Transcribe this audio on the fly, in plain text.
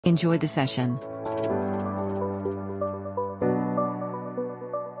Enjoy the session.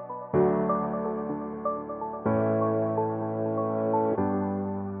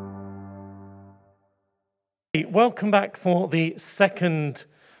 Welcome back for the second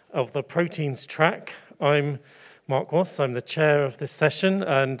of the proteins track. I'm Mark Ross, I'm the chair of this session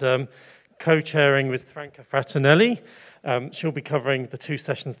and co-chairing with Franca Fraternelli. She'll be covering the two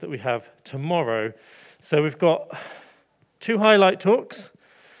sessions that we have tomorrow. So we've got two highlight talks,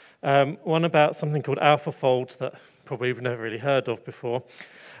 one about something called AlphaFold that probably we've never really heard of before,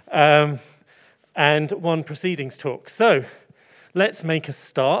 and one proceedings talk. So let's make a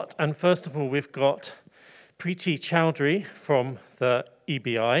start. And first of all, we've got Preeti Chowdhury from the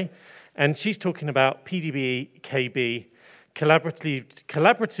EBI, and she's talking about PDB-KB,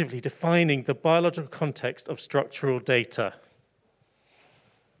 collaboratively defining the biological context of structural data.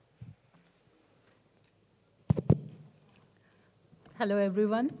 Hello,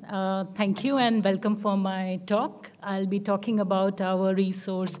 everyone. Thank you and welcome for my talk. I'll be talking about our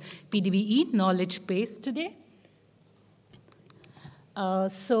resource PDBE knowledge base today.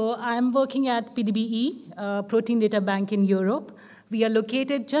 So I'm working at PDBE, Protein Data Bank in Europe. We are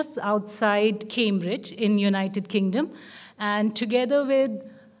located just outside Cambridge in United Kingdom. And together with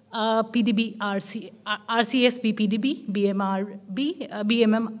PDB, RCSB PDB,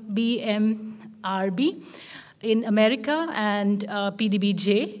 BMRB in America, and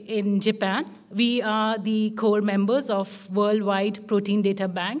PDBJ in Japan, we are the core members of Worldwide Protein Data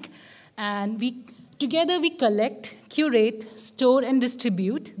Bank. And together we collect, curate, store, and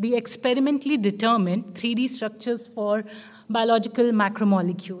distribute the experimentally determined 3D structures for biological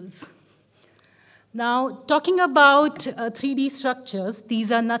macromolecules. Now, talking about 3D structures,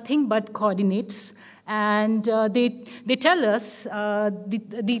 these are nothing but coordinates, and they tell us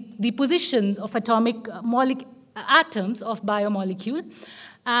the positions of atomic atoms of biomolecule,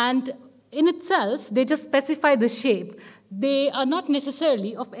 and in itself, they just specify the shape. They are not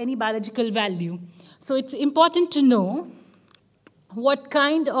necessarily of any biological value. So it's important to know what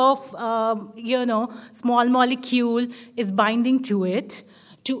kind of small molecule is binding to it,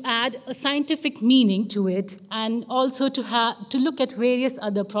 to add a scientific meaning to it, and also to look at various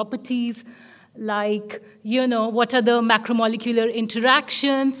other properties, like what are the macromolecular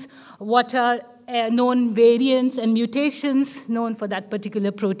interactions, what are known variants and mutations known for that particular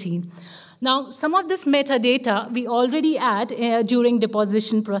protein. Now, some of this metadata we already add during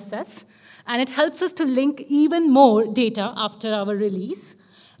deposition process, and it helps us to link even more data after our release.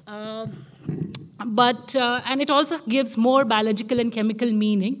 And it also gives more biological and chemical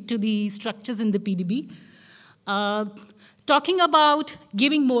meaning to the structures in the PDB. Talking about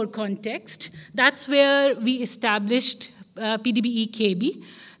giving more context, that's where we established PDB-KB.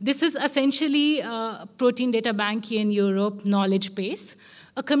 This is essentially a Protein Data Bank in Europe knowledge base,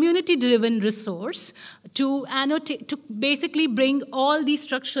 a community-driven resource to basically bring all the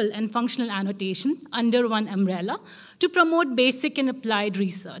structural and functional annotation under one umbrella to promote basic and applied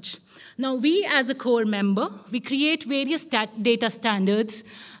research. Now, we as a core member, we create various data standards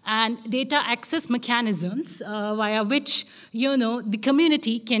and data access mechanisms via which the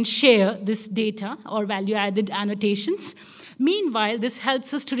community can share this data or value-added annotations. Meanwhile, this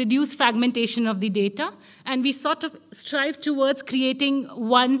helps us to reduce fragmentation of the data, and we sort of strive towards creating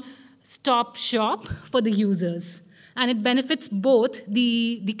one-stop shop for the users. And it benefits both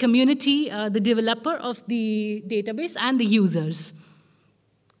the community, the developer of the database, and the users.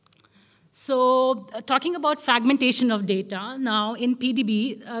 So talking about fragmentation of data, now in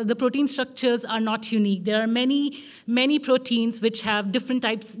PDB, the protein structures are not unique. There are many proteins which have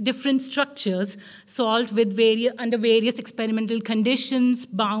different structures solved with under various experimental conditions,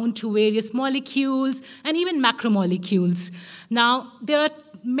 bound to various molecules, and even macromolecules. Now, there are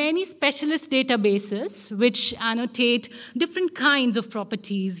many specialist databases which annotate different kinds of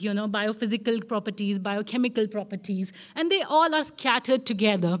properties, biophysical properties, biochemical properties, and they all are scattered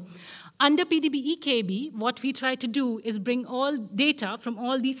together. Under PDB-EKB, what we try to do is bring all data from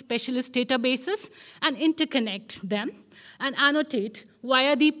all these specialist databases and interconnect them and annotate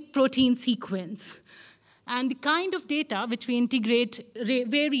via the protein sequence. And the kind of data which we integrate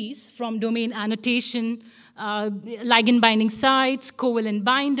varies from domain annotation, ligand binding sites, covalent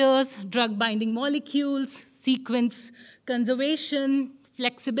binders, drug binding molecules, sequence conservation,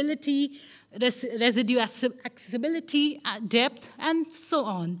 flexibility, residue accessibility, depth, and so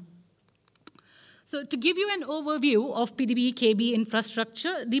on. So to give you an overview of PDB-KB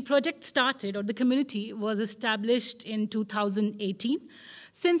infrastructure, the project started, or the community was established in 2018.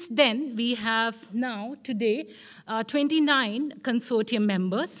 Since then, we have now, today, 29 consortium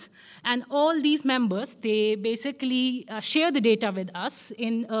members. And all these members, they basically share the data with us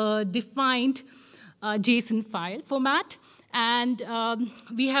in a defined JSON file format. And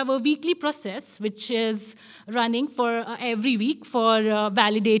we have a weekly process, which is running for every week for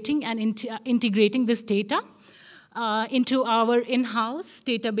validating and integrating this data into our in-house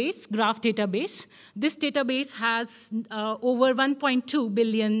database, graph database. This database has over 1.2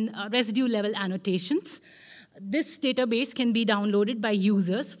 billion residue-level annotations. This database can be downloaded by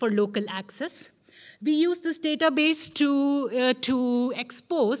users for local access. We use this database to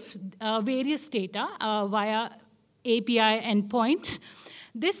expose various data via API endpoints.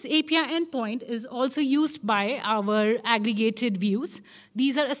 This API endpoint is also used by our aggregated views.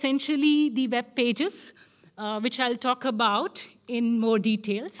 These are essentially the web pages, which I'll talk about in more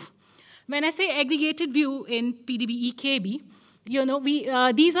details. When I say aggregated view in PDB ECCB,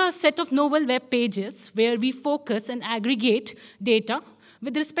 these are a set of novel web pages where we focus and aggregate data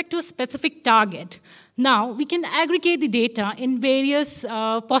with respect to a specific target. Now, we can aggregate the data in various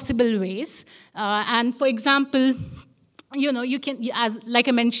possible ways. And for example, you can, like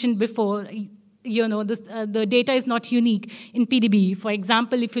I mentioned before, the data is not unique in PDB. For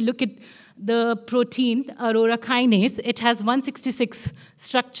example, if you look at the protein Aurora kinase, it has 166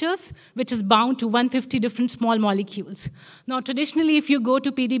 structures, which is bound to 150 different small molecules. Now, traditionally, if you go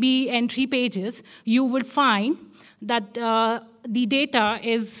to PDB entry pages, you would find that the data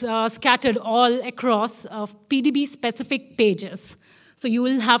is scattered all across PDB-specific pages. So you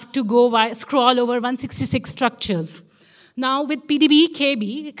will have to scroll over 166 structures. Now, with PDB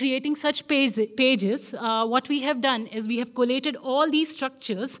ECCB, creating such pages, what we have done is we have collated all these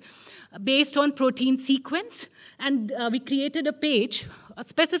structures based on protein sequence, and we created a page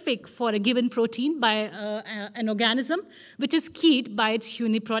specific for a given protein by an organism, which is keyed by its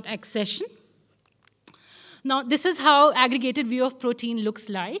UniProt accession. Now, this is how aggregated view of protein looks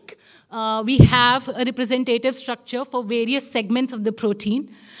like. We have a representative structure for various segments of the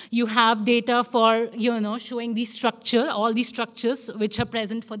protein. You have data for, showing the structure, all these structures which are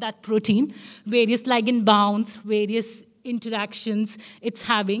present for that protein, various ligand bounds, various interactions it's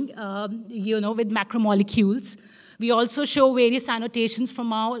having, with macromolecules. We also show various annotations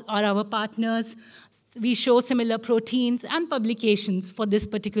from our partners. We show similar proteins and publications for this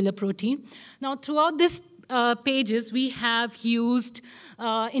particular protein. Now, throughout this pages, we have used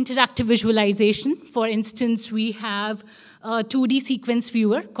interactive visualization. For instance, we have a 2D sequence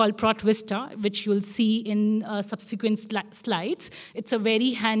viewer called ProtVista, which you'll see in subsequent slides. It's a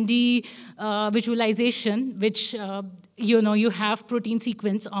very handy visualization, which you have protein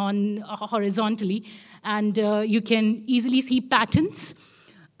sequence on horizontally, and you can easily see patterns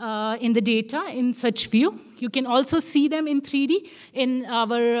in the data in such view. You can also see them in 3D in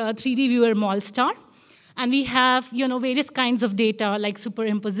our 3D viewer Molstar. And we have, various kinds of data like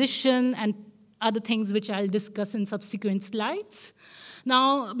superimposition and other things which I'll discuss in subsequent slides.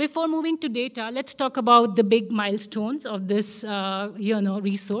 Now, before moving to data, let's talk about the big milestones of this,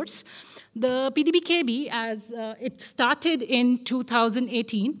 resource. The PDB-KB, it started in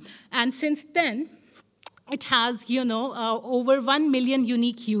 2018, and since then, it has, over 1 million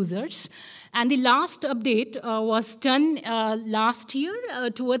unique users. And the last update was done last year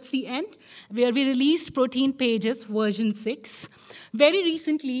towards the end, where we released Protein Pages version 6. Very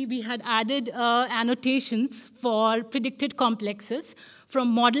recently, we had added annotations for predicted complexes from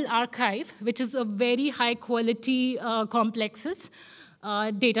Model Archive, which is a very high-quality complexes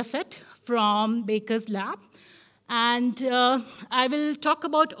data set from Baker's lab. And I will talk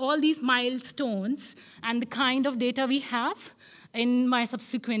about all these milestones and the kind of data we have in my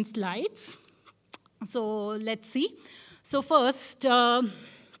subsequent slides. So let's see. So first, UniProt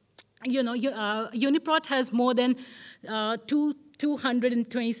has more than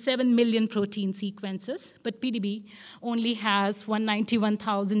 227 million protein sequences, but PDB only has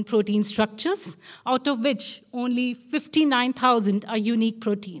 191,000 protein structures, out of which only 59,000 are unique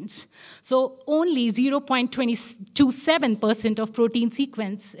proteins. So only 0.27% of protein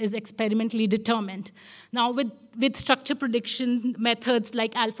sequence is experimentally determined. Now, with structure prediction methods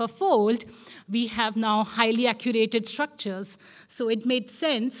like AlphaFold, we have now highly accurate structures. So it made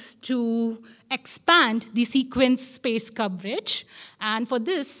sense to expand the sequence space coverage. And for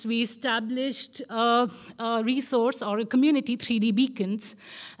this, we established a resource or a community, 3D Beacons.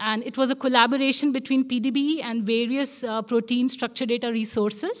 And it was a collaboration between PDB and various protein structure data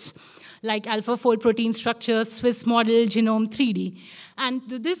resources, like AlphaFold protein structures, Swiss model, Genome 3D. And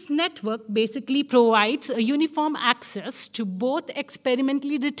this network basically provides a uniform access to both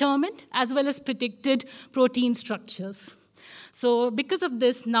experimentally determined as well as predicted protein structures. So because of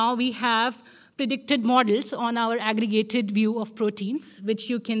this, now we have predicted models on our aggregated view of proteins, which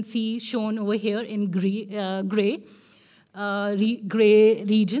you can see shown over here in gray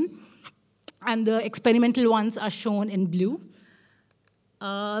region. And the experimental ones are shown in blue.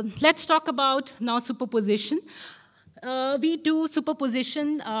 Let's talk about now superposition. We do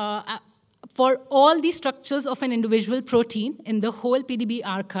superposition for all the structures of an individual protein in the whole PDB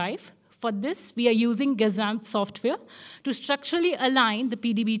archive. For this, we are using Gesamt software to structurally align the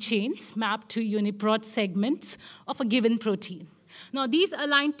PDB chains mapped to UniProt segments of a given protein. Now, these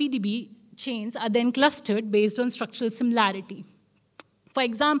aligned PDB chains are then clustered based on structural similarity. For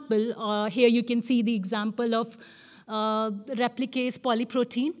example, here you can see the example of replicase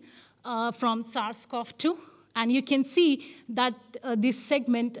polyprotein from SARS-CoV-2. And you can see that this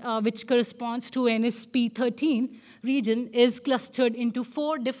segment, which corresponds to NSP13 region, is clustered into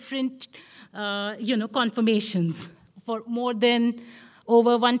 4 different conformations for more than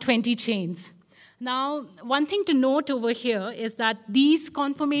over 120 chains. Now, one thing to note over here is that these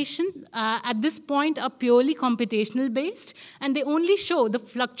conformations at this point are purely computational based, and they only show the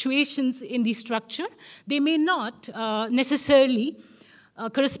fluctuations in the structure. They may not necessarily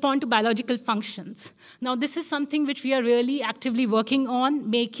correspond to biological functions. Now, this is something which we are really actively working on,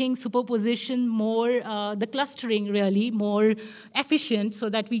 making superposition more, the clustering really more efficient so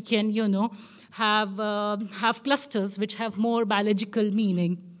that we can, have clusters which have more biological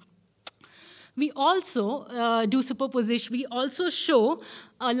meaning. We also do superposition. We also show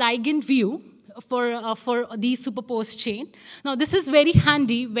a ligand view for these superposed chain. Now, this is very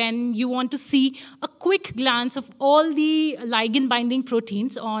handy when you want to see a quick glance of all the ligand binding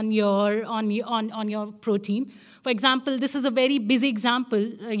proteins on your protein. For example, this is a very busy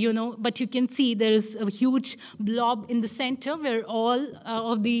example, but you can see there is a huge blob in the center where all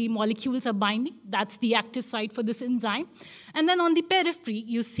of the molecules are binding. That's the active site for this enzyme. And then on the periphery,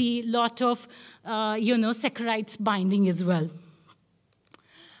 you see a lot of, saccharides binding as well.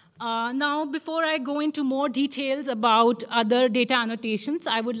 Now, before I go into more details about other data annotations,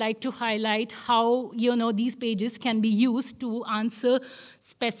 I would like to highlight how these pages can be used to answer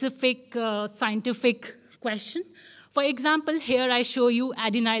specific scientific question. For example, here I show you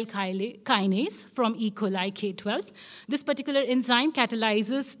adenyl kinase from E. coli K12. This particular enzyme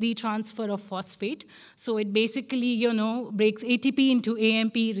catalyzes the transfer of phosphate. So it basically, breaks ATP into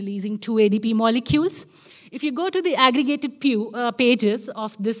AMP, releasing 2 ADP molecules. If you go to the aggregated pages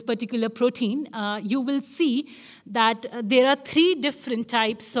of this particular protein, you will see that there are 3 different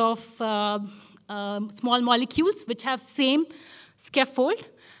types of small molecules which have same scaffold.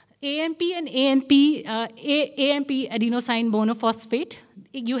 AMP and ANP, AMP adenosine monophosphate,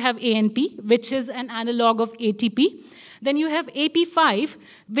 you have ANP, which is an analog of ATP. Then you have AP5,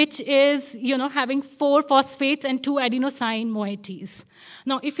 which is, having 4 phosphates and 2 adenosine moieties.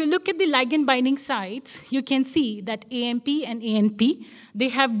 Now, if you look at the ligand binding sites, you can see that AMP and ANP, they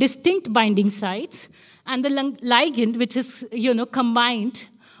have distinct binding sites, and the ligand, which is, combined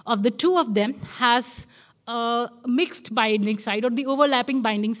of the 2 of them, has a mixed binding site or the overlapping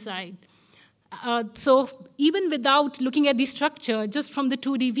binding site. So even without looking at the structure, just from the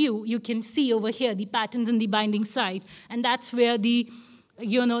 2D view, you can see over here the patterns in the binding site, and that's where the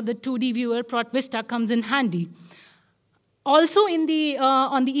 2D viewer ProtVista comes in handy. Also, in the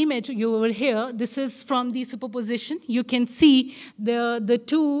on the image over here, this is from the superposition. You can see the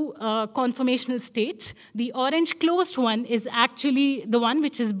 2 conformational states. The orange closed one is actually the one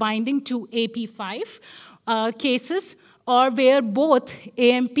which is binding to AP5 cases, or where both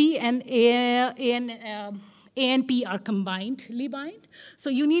AMP and ANP are combinedly bind. So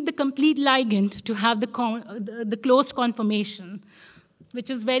you need the complete ligand to have the closed conformation,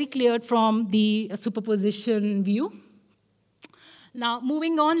 which is very clear from the superposition view. Now,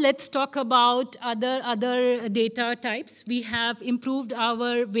 moving on, let's talk about other data types. We have improved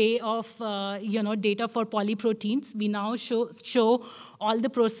our way of data for polyproteins. We now show all the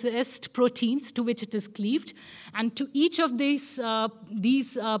processed proteins to which it is cleaved, and to each of these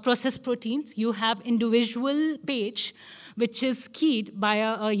processed proteins, you have individual page which is keyed by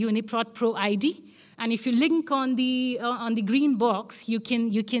a UniProt Pro ID. And if you link on the green box, you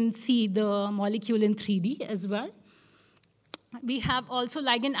can see the molecule in 3D as well. We have also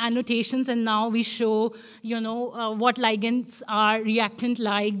ligand annotations, and now we show, what ligands are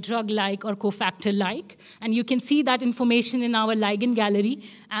reactant-like, drug-like, or cofactor-like. And you can see that information in our ligand gallery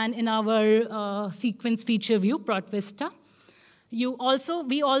and in our sequence feature view, ProtVista. We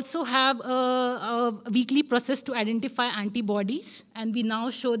also have a weekly process to identify antibodies, and we now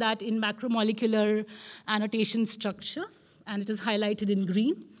show that in macromolecular annotation structure, and it is highlighted in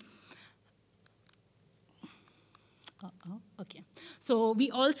green. Okay. So we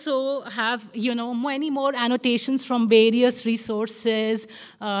also have, many more annotations from various resources,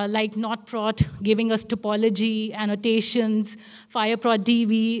 like NotProt giving us topology annotations, FireProt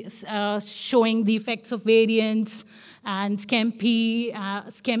DV showing the effects of variance, and Scampi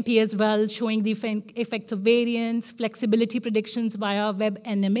as well showing the effects of variance, flexibility predictions via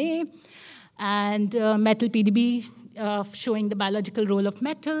WebNMA, and Metal PDB showing the biological role of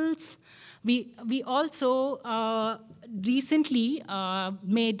metals. We also recently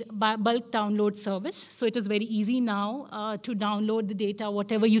made bulk download service, so it is very easy now to download the data,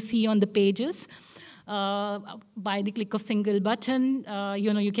 whatever you see on the pages, by the click of single button.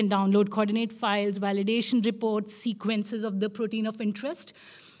 You can download coordinate files, validation reports, sequences of the protein of interest.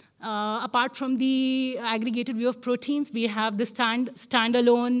 Apart from the aggregated view of proteins, we have the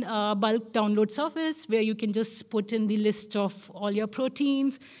standalone bulk download service where you can just put in the list of all your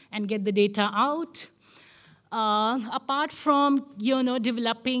proteins and get the data out. Apart from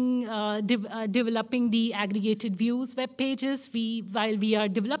developing the aggregated views web pages, while we are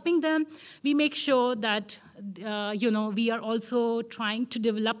developing them, we make sure that we are also trying to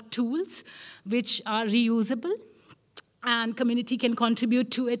develop tools which are reusable, and community can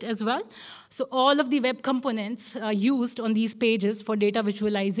contribute to it as well. So all of the web components used on these pages for data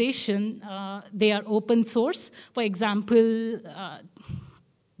visualization, they are open source. For example,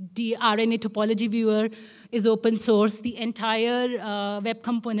 the RNA topology viewer is open source. The entire web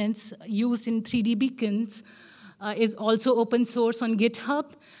components used in 3D beacons is also open source on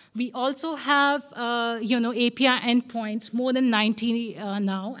GitHub. We also have, API endpoints, more than 90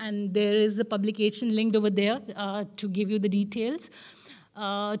 now, and there is a publication linked over there to give you the details,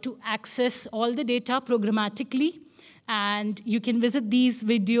 to access all the data programmatically. And you can visit these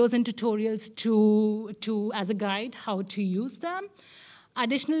videos and tutorials as a guide how to use them. For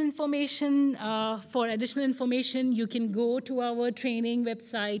additional information, you can go to our training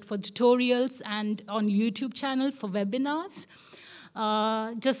website for tutorials and on YouTube channel for webinars.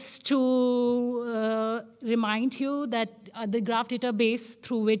 Just to remind you that the graph database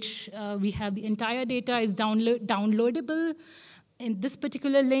through which we have the entire data is downloadable in this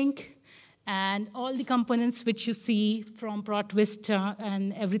particular link, and all the components which you see from ProtVista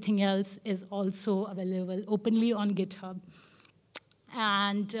and everything else is also available openly on GitHub.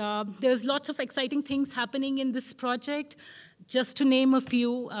 And there's lots of exciting things happening in this project. Just to name a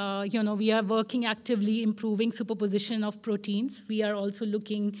few, we are working actively improving superposition of proteins. We are also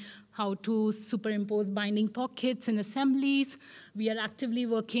looking how to superimpose binding pockets in assemblies. We are actively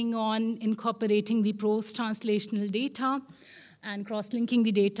working on incorporating the post-translational data and cross-linking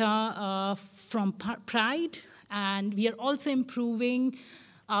the data from PRIDE. And we are also improving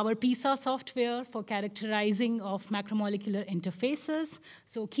our PISA software for characterizing of macromolecular interfaces.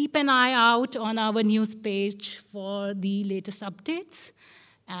 So keep an eye out on our news page for the latest updates.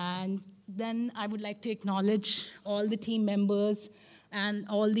 And then I would like to acknowledge all the team members and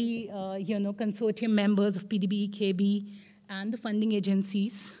all the consortium members of PDB, ECCB, and the funding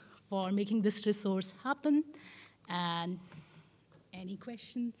agencies for making this resource happen. And any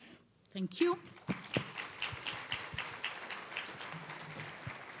questions? Thank you.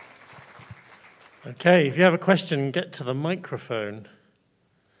 Okay, if you have a question, get to the microphone.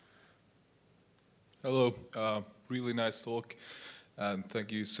 Hello, really nice talk, and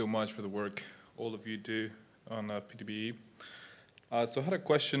thank you so much for the work all of you do on PDBE. So I had a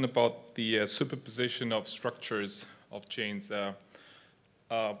question about the superposition of structures of chains.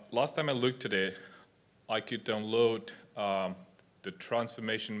 Last time I looked at it, I could download the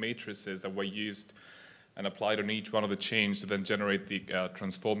transformation matrices that were used and applied on each one of the chains to then generate the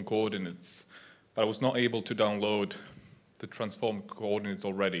transform coordinates. But I was not able to download the transform coordinates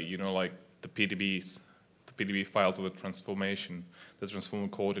already, like the PDB files of the transform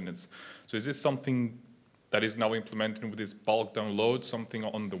coordinates. So is this something that is now implemented with this bulk download, something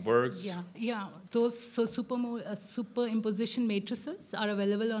on the works? Yeah. Those superimposition matrices are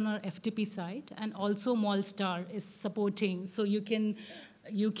available on our FTP site, and also Molstar is supporting. So you can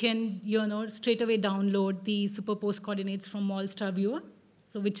straight away download the superposed coordinates from Molstar viewer.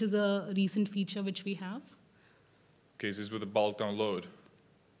 So which is a recent feature which we have. Okay, is this with a bulk download?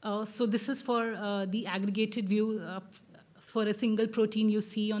 So this is for the aggregated view for a single protein you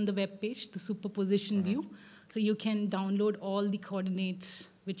see on the web page, the superposition view. So you can download all the coordinates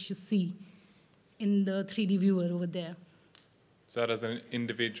which you see in the 3D viewer over there. So that as an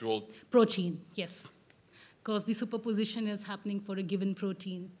individual? Protein, yes. Because the superposition is happening for a given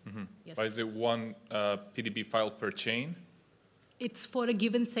protein. Yes. But is it one PDB file per chain? It's for a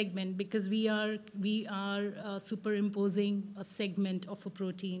given segment, because we are superimposing a segment of a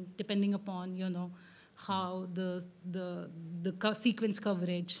protein depending upon how the sequence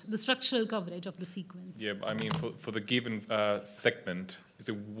coverage, the structural coverage of the sequence. Yeah, but I mean, for the given segment, is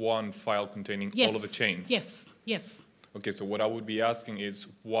it one file containing all of the chains? Yes, yes. Okay, so what I would be asking is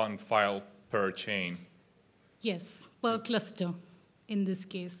one file per chain. Yes, per cluster in this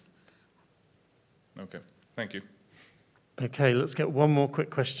case. Okay, thank you. Okay, let's get one more quick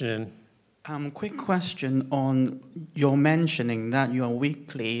question in. Quick question on your mentioning that you are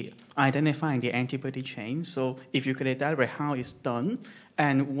weekly identifying the antibody chain. So if you could elaborate how it's done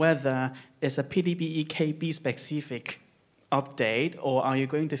and whether it's a PDB ECCB specific update, or are you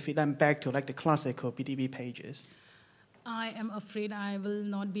going to feed them back to like the classical PDB pages? I am afraid I will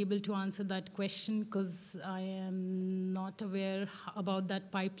not be able to answer that question because I am not aware about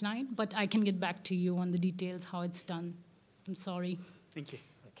that pipeline, but I can get back to you on the details, how it's done. I'm sorry. Thank you.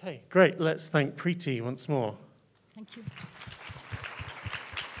 Okay, great. Let's thank Preeti once more. Thank you.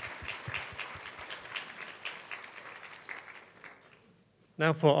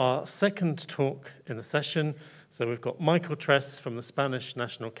 Now for our second talk in the session. So we've got Michael Tress from the Spanish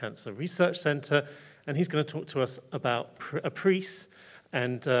National Cancer Research Center, and he's going to talk to us about APRIS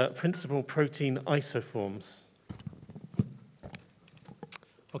and principal protein isoforms.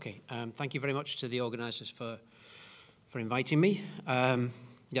 Okay, thank you very much to the organisers for inviting me.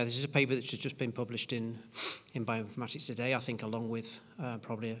 Yeah, this is a paper that's just been published in Bioinformatics Today, I think, along with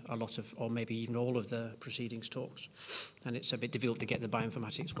probably a lot of, or maybe even all of the proceedings talks. And it's a bit difficult to get the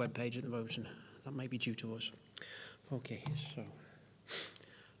Bioinformatics webpage at the moment, and that may be due to us. Okay, so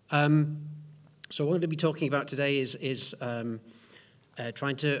what I'm going to be talking about today is how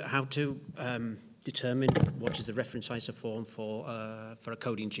to determine what is the reference isoform for a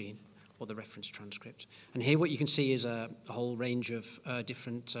coding gene, or the reference transcript. And here what you can see is a whole range of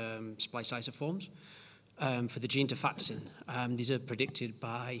different splice isoforms. For the gene tafazin, these are predicted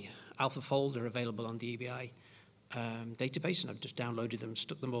by AlphaFold. They're available on the EBI database, and I've just downloaded them,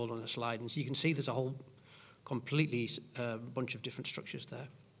 stuck them all on a slide. And so you can see there's a whole completely bunch of different structures there.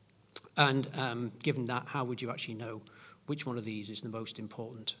 And given that, how would you actually know which one of these is the most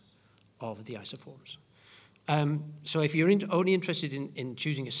important of the isoforms? So if you're only interested in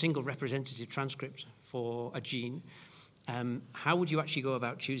choosing a single representative transcript for a gene, how would you actually go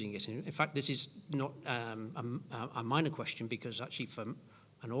about choosing it? In fact, this is not a minor question, because actually from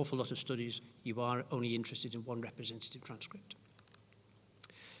an awful lot of studies, you are only interested in one representative transcript.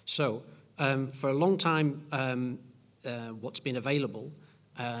 So for a long time, what's been available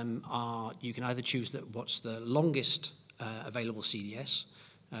you can either choose what's the longest available CDS,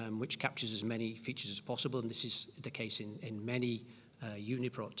 which captures as many features as possible, and this is the case in many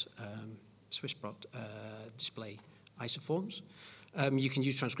UniProt, SwissProt display isoforms. You can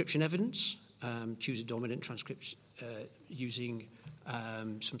use transcription evidence, choose a dominant transcript using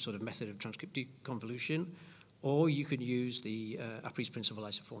some sort of method of transcript deconvolution, or you could use the APRIS principal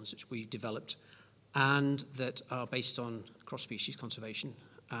isoforms which we developed and that are based on cross-species conservation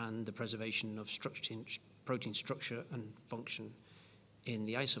and the preservation of protein structure and function in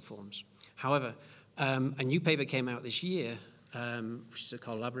the isoforms. However, a new paper came out this year, which is a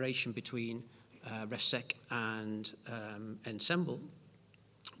collaboration between RefSec and Ensemble,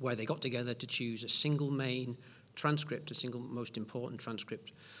 where they got together to choose a single main transcript, a single most important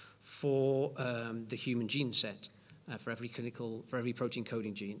transcript for the human gene set for every protein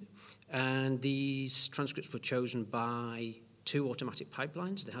coding gene. And these transcripts were chosen by 2 automatic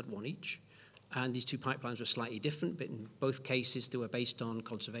pipelines. They had one each. And these 2 pipelines were slightly different, but in both cases they were based on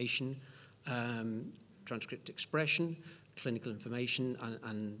conservation, transcript expression, clinical information,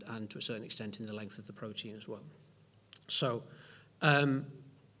 and to a certain extent in the length of the protein as well. So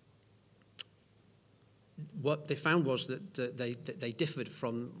what they found was that they differed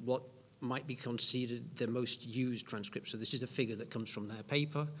from what might be considered the most used transcript. So this is a figure that comes from their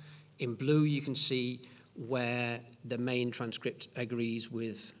paper. In blue, you can see where the main transcript agrees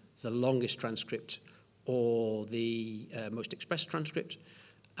with the longest transcript or the most expressed transcript.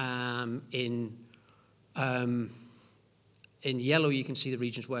 In yellow, you can see the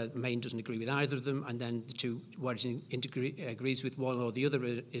regions where main doesn't agree with either of them, and then the 2 where it agrees with one or the other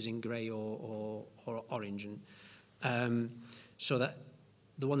is in grey or orange. And so that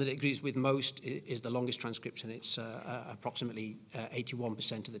the one that it agrees with most is the longest transcript, and it's approximately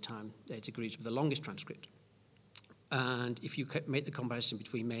 81% of the time it agrees with the longest transcript. And if you make the comparison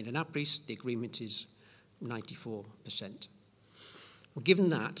between main and APRIS, the agreement is 94%. Well, given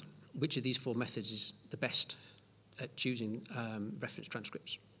that, which of these 4 methods is the best at choosing reference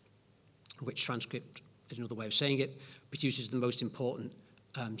transcripts? Which transcript, is another way of saying it, produces the most important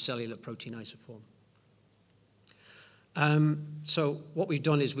cellular protein isoform? So what we've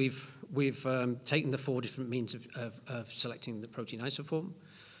done is we've we've taken the 4 different means of selecting the protein isoform,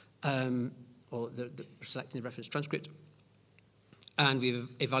 or selecting the reference transcript, and we've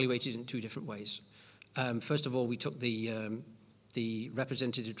evaluated it in 2 different ways. First of all, we took the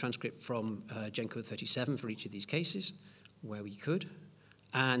representative transcript from GenCode 37 for each of these cases, where we could.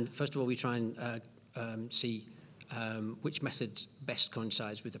 And first of all, we try and see which method best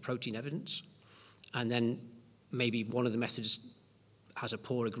coincides with the protein evidence. And then maybe one of the methods has a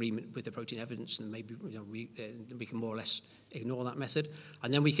poor agreement with the protein evidence, and maybe we can more or less ignore that method.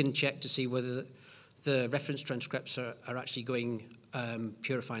 And then we can check to see whether the reference transcripts are actually going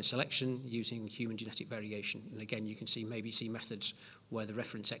purifying selection using human genetic variation. And again, you can see methods where the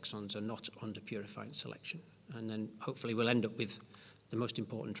reference exons are not under purifying selection. And then hopefully we'll end up with the most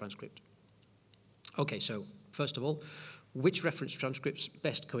important transcript. Okay, so first of all, which reference transcripts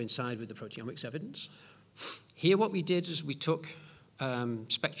best coincide with the proteomics evidence? Here what we did is we took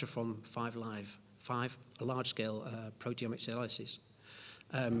spectra from 5 large-scale proteomics analyses.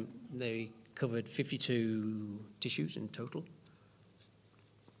 They covered 52 tissues in total.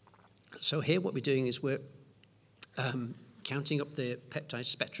 So here what we're doing is we're counting up the peptide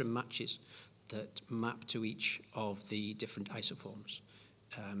spectrum matches that map to each of the different isoforms.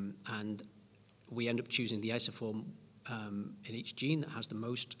 And we end up choosing the isoform in each gene that has the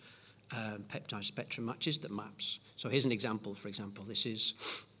most peptide spectrum matches that maps. So here's an example, for example. This is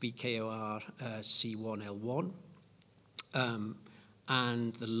BKOR C1L1.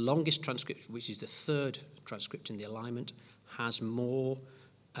 And the longest transcript, which is the 3rd transcript in the alignment, has more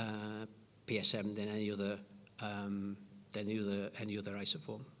PSM than any other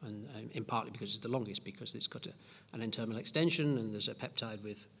isoform, and in partly because it's the longest, because it's got an N-terminal extension, and there's a peptide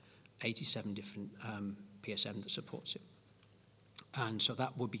with 87 different PSM that supports it. And so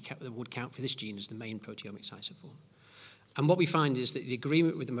that would count for this gene as the main proteomics isoform. And what we find is that the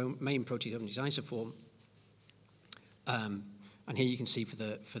agreement with the main proteomics isoform, and here you can see for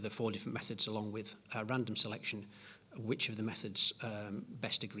the 4 different methods, along with random selection, which of the methods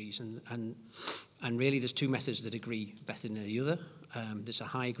best agrees. And really there's 2 methods that agree better than the other. There's a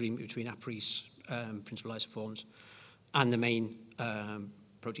high agreement between APRI's principal isoforms and the main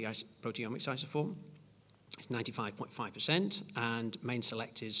proteomics isoform. It's 95.5%, and main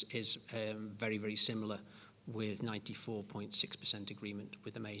select is very, very similar, with 94.6% agreement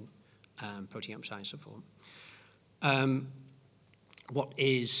with the main proteomics isoform. What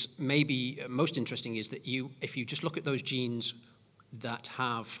is maybe most interesting is that if you just look at those genes that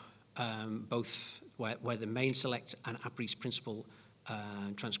have both where the main select and APRI's principal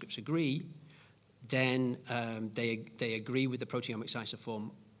transcripts agree, then they agree with the proteomics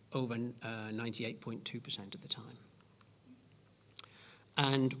isoform over 98.2% of the time.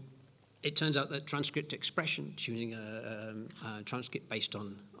 And it turns out that transcript expression, choosing a transcript based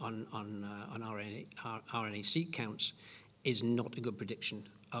on RNA-seq counts, is not a good prediction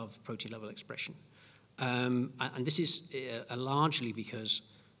of protein-level expression. And this is largely because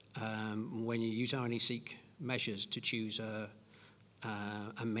when you use RNA-seq measures to choose a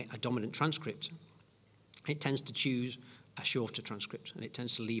dominant transcript, it tends to choose a shorter transcript, and it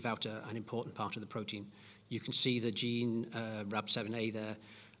tends to leave out an important part of the protein. You can see the gene RAB7A there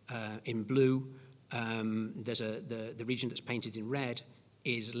in blue. There's the region that's painted in red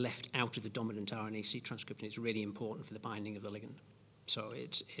is left out of the dominant RNA-seq transcript, and it's really important for the binding of the ligand. So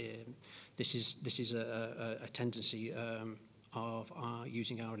this is a tendency of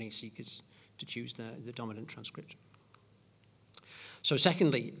using RNA-seq to choose the dominant transcript. So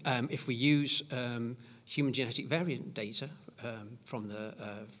secondly, if we use human genetic variant data from the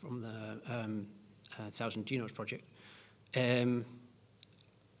 1000 Genomes Project, then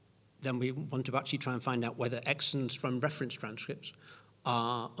we want to actually try and find out whether exons from reference transcripts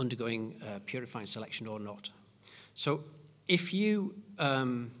are undergoing purifying selection or not. So if you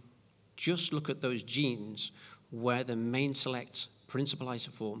just look at those genes where the main select principal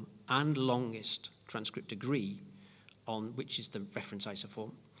isoform and longest transcript agree on which is the reference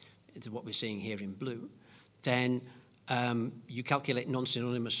isoform, it's what we're seeing here in blue, then you calculate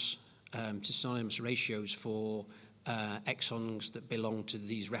non-synonymous to synonymous ratios for exons that belong to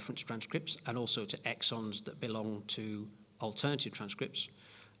these reference transcripts and also to exons that belong to alternative transcripts.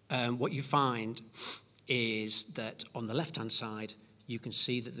 What you find is that on the left-hand side, you can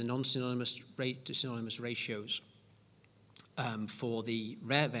see that the non-synonymous to synonymous ratios for the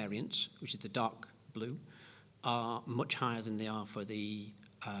rare variants, which is the dark blue, are much higher than they are for the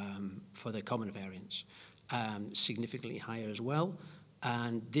common variants, significantly higher as well.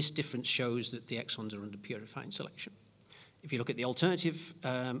 And this difference shows that the exons are under purifying selection. If you look at the alternative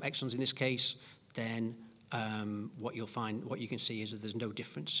exons in this case, then what you can see is that there's no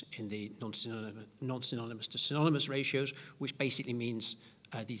difference in the non-synonymous to synonymous ratios, which basically means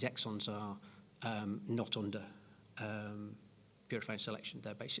these exons are not under purified selection.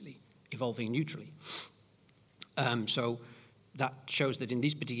 They're basically evolving neutrally. So that shows that in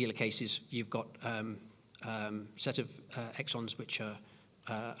these particular cases, you've got a set of exons which are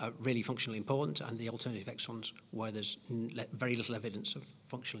really functionally important, and the alternative exons where there's very little evidence of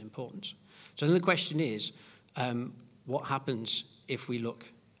functional importance. So then the question is, what happens if we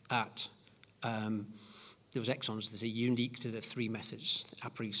look at those exons that are unique to the three methods,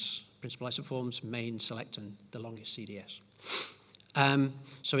 APRIS, principal isoforms, main, select, and the longest CDS?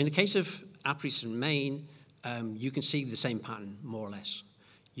 So in the case of APRIS and main, you can see the same pattern, more or less.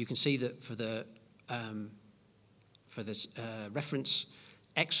 You can see that for the reference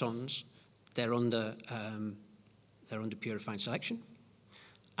exons, they're under purified selection.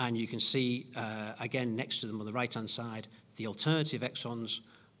 And you can see, again, next to them on the right-hand side, the alternative exons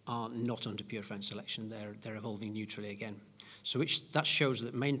are not under purified selection. They're evolving neutrally again. So that shows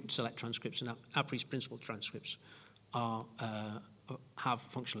that main select transcripts and APRIS principal transcripts have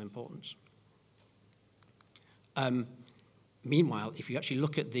functional importance. Meanwhile, if you actually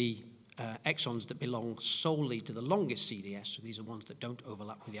look at the exons that belong solely to the longest CDS, so these are ones that don't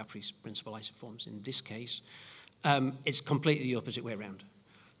overlap with the APRIS principal isoforms in this case, it's completely the opposite way around.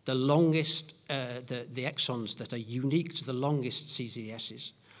 The longest, the exons that are unique to the longest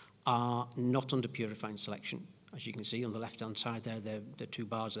CDSs are not under purifying selection. As you can see on the left-hand side there, the two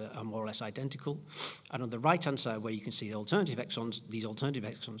bars are more or less identical. And on the right-hand side, where you can see the alternative exons, these alternative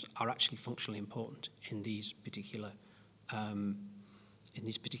exons are actually functionally important in these particular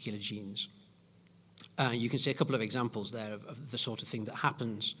genes. You can see a couple of examples there of the sort of thing that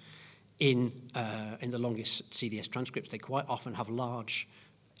happens in the longest CDS transcripts. They quite often have large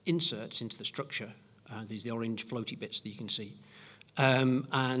inserts into the structure. These are the orange floaty bits that you can see.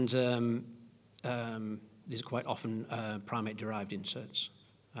 These are quite often primate-derived inserts.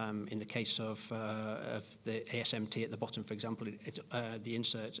 In the case of the ASMT at the bottom, for example, the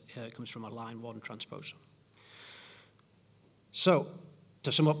insert comes from a line 1 transposer. So,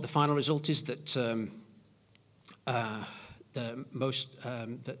 to sum up, the final result is that the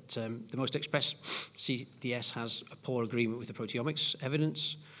most expressed CDS has a poor agreement with the proteomics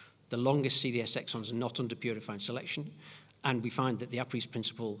evidence. The longest CDS exons are not under purified selection, and we find that the APRIS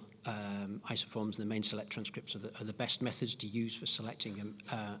principal isoforms and the main select transcripts are the best methods to use for selecting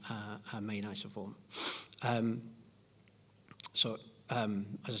a main isoform. As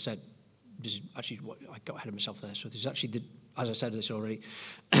I said, this is actually what I got ahead of myself there. So this is actually as I said this already.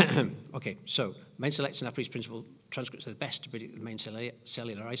 Okay, so main selects and APRIS principal transcripts are the best to predict the main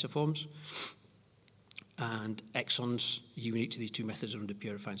cellular isoforms, and exons unique to these two methods are under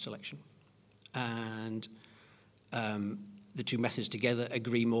purified selection. And the two methods together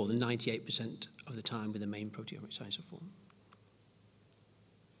agree more than 98% of the time with the main proteomics isoform.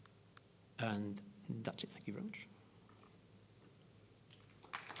 And that's it. Thank you very much.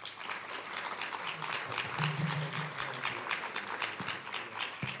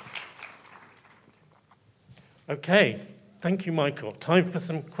 Okay, thank you, Michael. Time for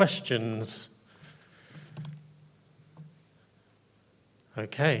some questions.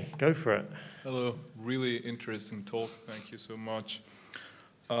 Okay, go for it. Hello, really interesting talk. Thank you so much.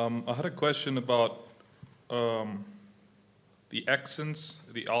 I had a question about the exons,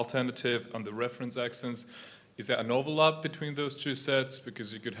 the alternative and the reference exons. Is there an overlap between those two sets?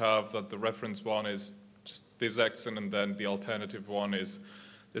 Because you could have that the reference one is just this exon, and then the alternative one is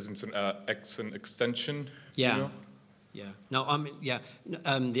isn't an exon extension. Yeah. You know? Yeah. No, I mean, yeah.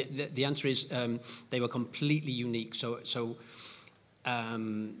 The answer is they were completely unique. So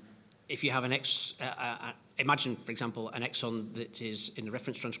if you have an imagine, for example, an exon that is in the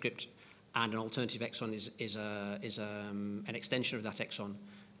reference transcript, and an alternative exon is an extension of that exon.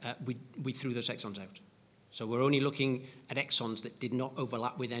 We threw those exons out. So we're only looking at exons that did not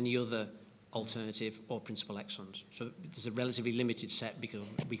overlap with any other alternative or principal exons. So there's a relatively limited set, because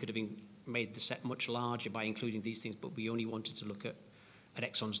we could have made the set much larger by including these things, but we only wanted to look at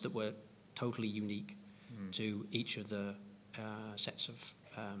exons that were totally unique to each of the sets of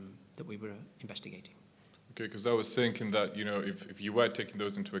that we were investigating. Okay, because I was thinking that, you know, if you were taking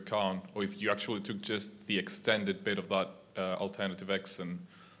those into account, or if you actually took just the extended bit of that alternative exon,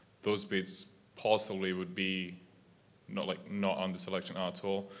 those bits possibly would be not under selection at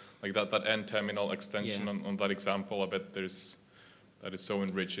all. Like that N-terminal extension on that example, I bet that is so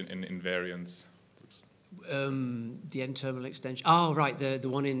enriched in variance. The N-terminal extension. Oh, right, the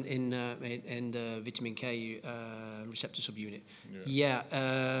one in the vitamin K receptor subunit. Yeah.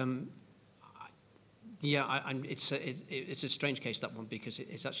 Yeah, it's a strange case, that one, because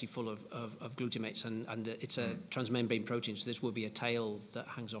it's actually full of glutamates, and it's a transmembrane protein, so this will be a tail that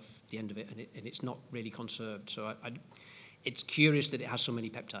hangs off the end of it, and it's not really conserved. So it's curious that it has so many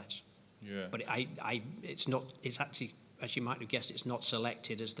peptides. Yeah. But it's not. It's actually, as you might have guessed, it's not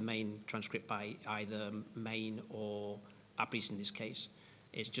selected as the main transcript by either main or APRIS in this case.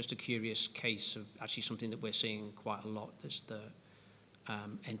 It's just a curious case of actually something that we're seeing quite a lot. There's the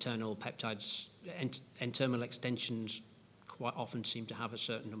internal peptides, N-terminal extensions quite often seem to have a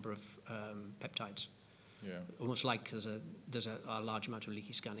certain number of peptides. Yeah. Almost like there's a large amount of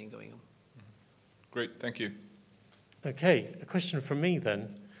leaky scanning going on. Great, thank you. Okay, a question from me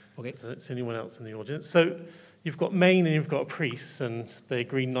then. Okay. Is there anyone else in the audience? So you've got main and you've got APRIS, and they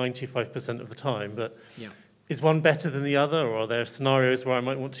agree 95% of the time, but Yeah. is one better than the other, or are there scenarios where I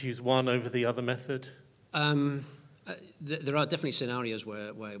might want to use one over the other method? There are definitely scenarios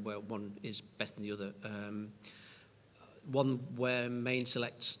where one is better than the other. One where main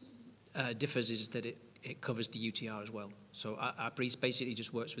select differs is that it covers the UTR as well. So APRIS basically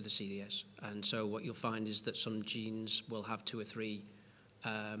just works with the CDS, and so what you'll find is that some genes will have 2 or 3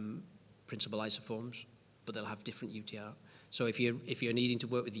 principal isoforms, but they'll have different UTR. So if you're needing to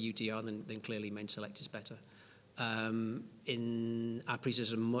work with the UTR, then clearly main select is better. In APRIS,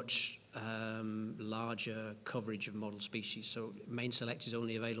 there's a much larger coverage of model species. So main select is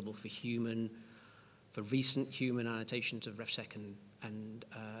only available for recent human annotations of RefSec and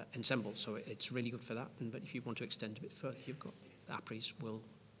Ensemble. So it's really good for that. But if you want to extend a bit further, you've got APRIS will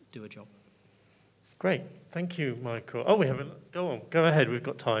do a job. Great, thank you, Michael. Oh, we haven't. Go on, go ahead. We've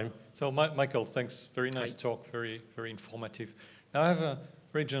got time. So, Michael, thanks. Very nice talk. Very, very informative. Now, I have a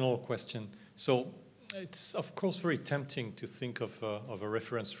very general question. So, it's of course very tempting to think of a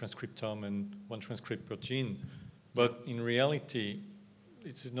reference transcriptome and one transcript per gene, but in reality,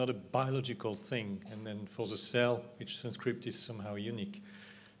 it is not a biological thing. And then for the cell, each transcript is somehow unique.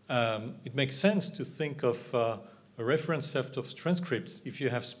 It makes sense to think of a reference set of transcripts if you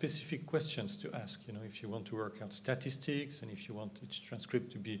have specific questions to ask. You know, if you want to work out statistics and if you want each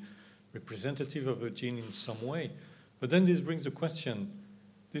transcript to be representative of a gene in some way. But then this brings the question.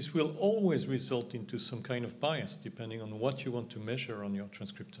 This will always result into some kind of bias depending on what you want to measure on your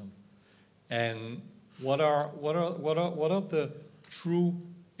transcriptome. And what are the true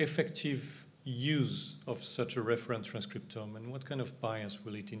effective use of such a reference transcriptome, and what kind of bias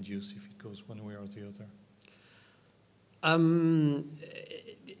will it induce if it goes one way or the other?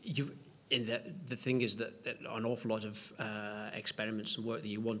 The thing is that an awful lot of experiments and work that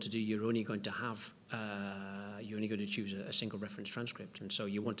you want to do, you're only going to choose a single reference transcript, and so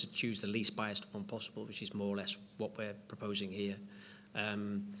you want to choose the least biased one possible, which is more or less what we're proposing here.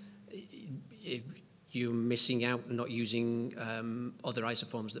 If you're missing out not using other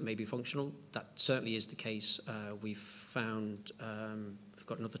isoforms that may be functional, that certainly is the case. We've found, we've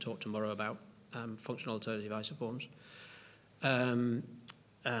got another talk tomorrow about functional alternative isoforms.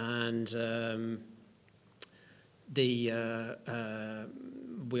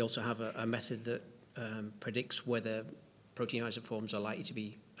 We also have a method that predicts whether protein isoforms are likely to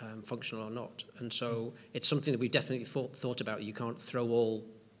be functional or not. And so it's something that we've definitely thought about. You can't throw all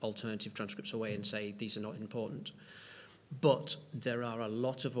alternative transcripts away and say these are not important. But there are a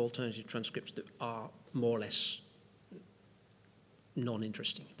lot of alternative transcripts that are more or less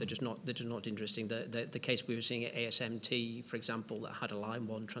non-interesting. They're just not interesting. The case we were seeing at ASMT, for example, that had a line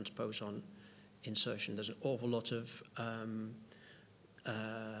 1 transposon insertion. There's an awful lot of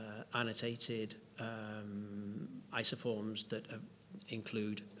annotated isoforms that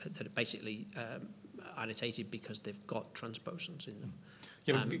include that are basically annotated because they've got transposons in them.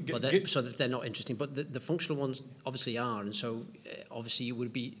 Yeah, so that they're not interesting. But the functional ones obviously are, and so obviously it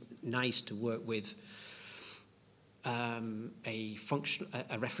would be nice to work with a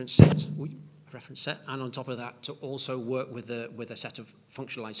reference set, and on top of that to also work with a set of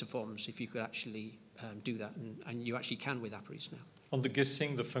functional isoforms. If you could actually do that, and you actually can with APRIS now. On the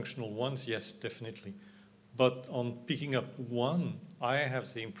guessing, the functional ones, yes, definitely. But on picking up one, I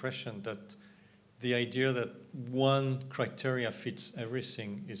have the impression that the idea that one criteria fits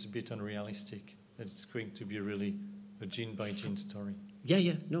everything is a bit unrealistic. That it's going to be really a gene-by-gene story.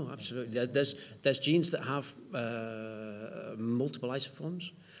 Yeah, no, absolutely. There's genes that have multiple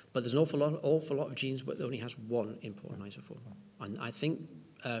isoforms, but there's an awful lot of genes that only has one important isoform. And I think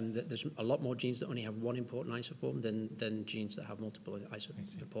that there's a lot more genes that only have one important isoform than genes that have multiple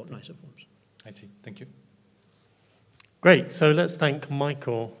important isoforms. I see. Thank you. Great. So let's thank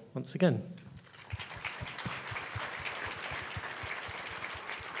Michael once again.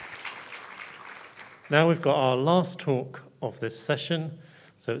 Now we've got our last talk of this session.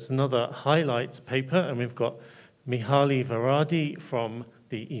 So it's another highlights paper, and we've got Mihaly Varadi from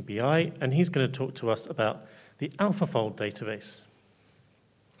the EBI, and he's going to talk to us about the AlphaFold database.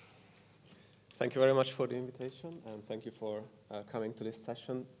 Thank you very much for the invitation, and thank you for coming to this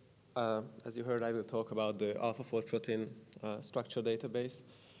session. As you heard, I will talk about the AlphaFold protein structure database,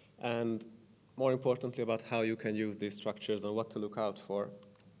 and more importantly, about how you can use these structures and what to look out for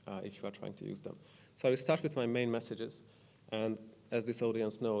if you are trying to use them. So I will start with my main messages, and as this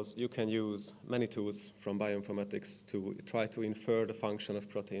audience knows, you can use many tools from bioinformatics to try to infer the function of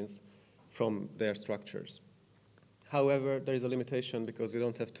proteins from their structures. However, there is a limitation because we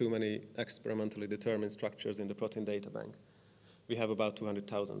don't have too many experimentally determined structures in the protein data bank. We have about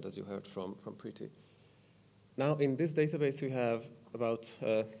 200,000, as you heard from Preeti. Now, in this database, we have about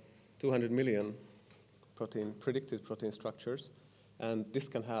 200 million predicted protein structures, and this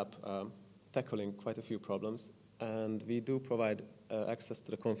can help tackling quite a few problems. And we do provide access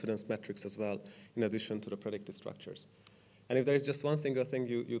to the confidence metrics as well, in addition to the predicted structures. And if there is just one thing I think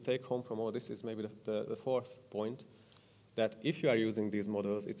you take home from all this is maybe the fourth point, that if you are using these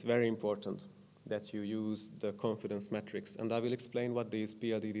models, it's very important that you use the confidence metrics. And I will explain what these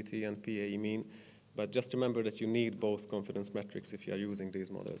PLDDT and PAE mean, but just remember that you need both confidence metrics if you are using these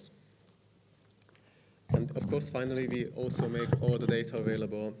models. And of course, finally, we also make all the data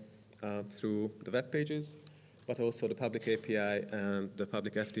available through the web pages, but also the public API and the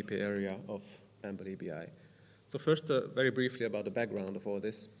public FTP area of EMBL EBI. So first, very briefly about the background of all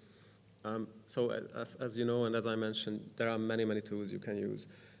this. So as you know, and as I mentioned, there are many, many tools you can use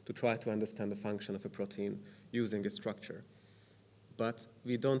to try to understand the function of a protein using its structure. But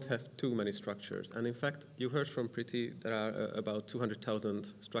we don't have too many structures. And in fact, you heard from Preeti, there are about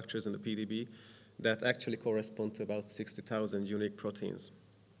 200,000 structures in the PDB that actually correspond to about 60,000 unique proteins.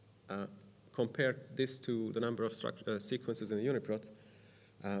 Compare this to the number of sequences in the UniProt,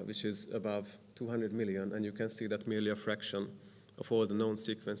 which is above 200 million, and you can see that merely a fraction of all the known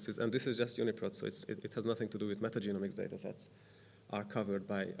sequences, and this is just UniProt, so it has nothing to do with metagenomics datasets, are covered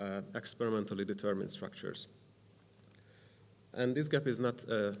by experimentally determined structures. And this gap is not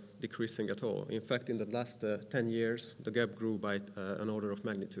decreasing at all. In fact, in the last 10 years, the gap grew by an order of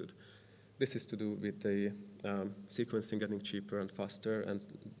magnitude. This is to do with the sequencing getting cheaper and faster, and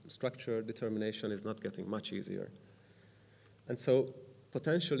structure determination is not getting much easier. And so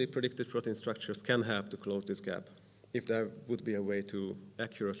potentially predicted protein structures can help to close this gap if there would be a way to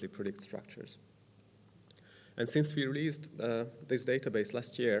accurately predict structures. And since we released this database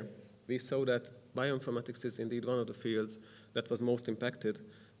last year, we saw that bioinformatics is indeed one of the fields that was most impacted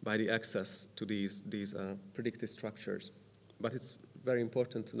by the access to these predicted structures. But it's very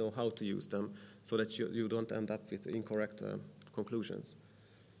important to know how to use them so that you don't end up with incorrect conclusions.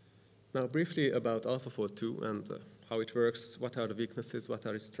 Now, briefly about AlphaFold 2 and how it works, what are the weaknesses, what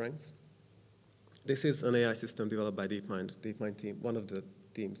are its strengths. This is an AI system developed by DeepMind team, one of the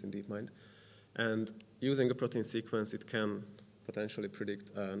teams in DeepMind. And using a protein sequence, it can potentially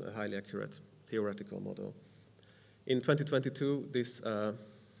predict a highly accurate theoretical model. In 2022, this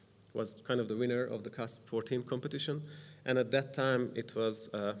was kind of the winner of the CASP14 competition. And at that time, it was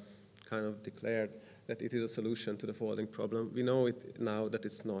kind of declared that it is a solution to the folding problem. We know it now that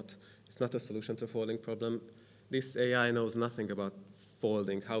it's not. It's not a solution to a folding problem. This AI knows nothing about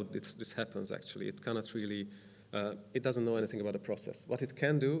folding, how this happens actually. It cannot really, it doesn't know anything about the process. What it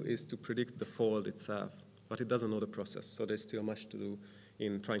can do is to predict the fold itself, but it doesn't know the process. So there's still much to do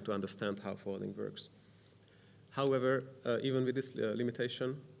in trying to understand how folding works. However, even with this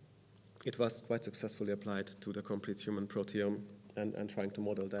limitation, it was quite successfully applied to the complete human proteome and trying to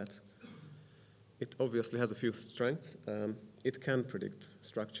model that. It obviously has a few strengths. It can predict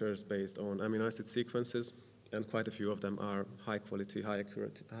structures based on amino acid sequences, and quite a few of them are high quality, high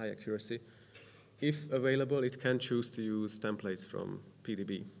accuracy. If available, it can choose to use templates from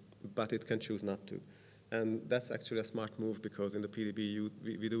PDB, but it can choose not to. And that's actually a smart move because in the PDB,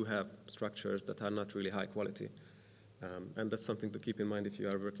 we do have structures that are not really high quality. And that's something to keep in mind if you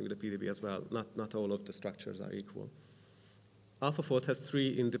are working with the PDB as well. Not all of the structures are equal. AlphaFold has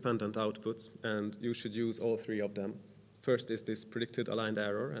 3 independent outputs, and you should use all 3 of them. First is this predicted aligned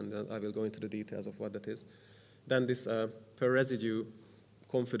error, and I will go into the details of what that is. Then this per residue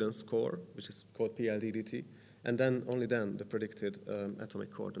confidence score, which is called PLDDT, and then only then the predicted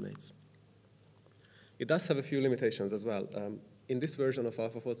atomic coordinates. It does have a few limitations as well. In this version of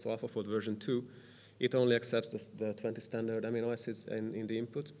AlphaFold, so AlphaFold version 2, it only accepts the 20 standard amino acids in the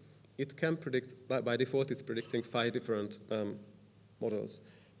input. It can predict, by default, it's predicting 5 different models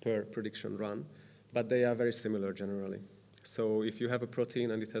per prediction run, but they are very similar generally. So if you have a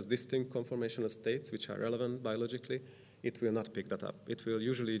protein and it has distinct conformational states which are relevant biologically, it will not pick that up. It will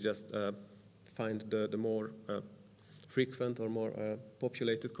usually just find the more frequent or more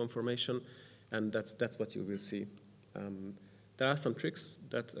populated conformation, and that's what you will see. There are some tricks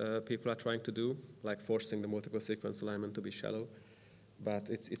that people are trying to do, like forcing the multiple sequence alignment to be shallow, but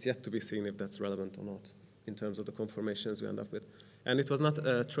it's yet to be seen if that's relevant or not in terms of the conformations we end up with. And it was not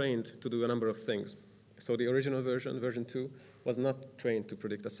trained to do a number of things. So the original version, version 2, was not trained to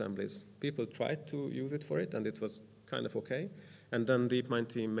predict assemblies. People tried to use it for it, and it was kind of okay. And then DeepMind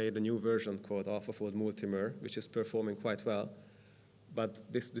team made a new version called AlphaFold Multimer, which is performing quite well. But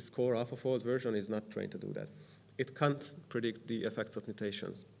this core AlphaFold version is not trained to do that. It can't predict the effects of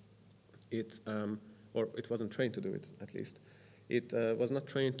mutations. Or it wasn't trained to do it, at least. It was not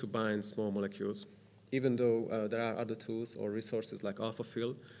trained to bind small molecules, even though there are other tools or resources like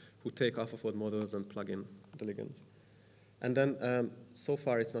AlphaFill who take AlphaFold models and plug in the ligands. And then, so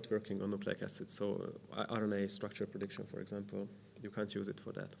far, it's not working on nucleic acids. So RNA structure prediction, for example, you can't use it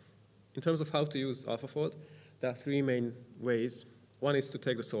for that. In terms of how to use AlphaFold, there are three main ways. One is to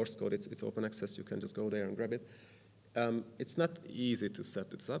take the source code. It's open access. You can just go there and grab it. It's not easy to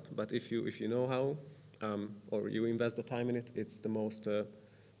set this up, but if you know how, or you invest the time in it, it's the most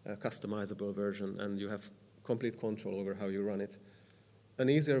customizable version, and you have complete control over how you run it. An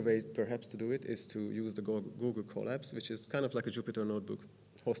easier way, perhaps, to do it is to use the Google Colabs, which is kind of like a Jupyter notebook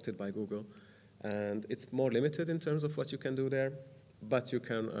hosted by Google. And it's more limited in terms of what you can do there, but you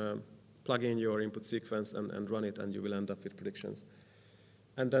can plug in your input sequence and run it, and you will end up with predictions.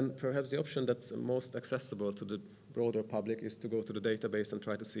 And then perhaps the option that's most accessible to the broader public is to go to the database and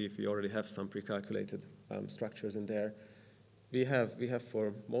try to see if we already have some pre-calculated structures in there. We have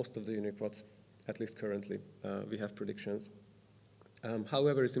for most of the UniProt, at least currently, we have predictions.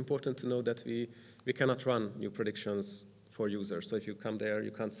 However, it's important to know that we cannot run new predictions for users. So if you come there,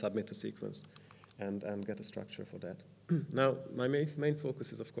 you can't submit a sequence and get a structure for that. Now, my main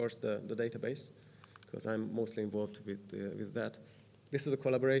focus is, of course, the database, because I'm mostly involved with that. This is a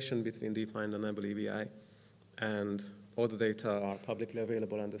collaboration between DeepMind and Nebel EBI, and all the data are publicly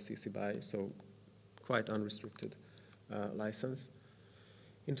available under ECCB, so quite unrestricted license.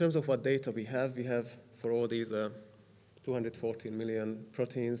 In terms of what data we have for all these 214 million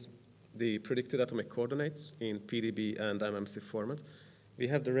proteins, the predicted atomic coordinates in PDB and MMC format. We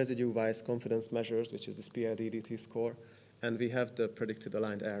have the residue-wise confidence measures, which is the PID-DT score, and we have the predicted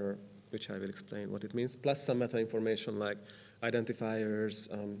aligned error, which I will explain what it means, plus some meta-information like identifiers,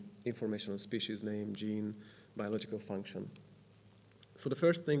 information on species name, gene, biological function. So the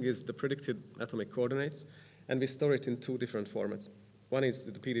first thing is the predicted atomic coordinates, and we store it in two different formats. One is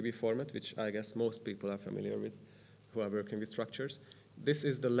the PDB format, which I guess most people are familiar with who are working with structures. This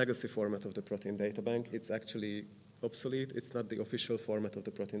is the legacy format of the protein data bank. It's actually obsolete. It's not the official format of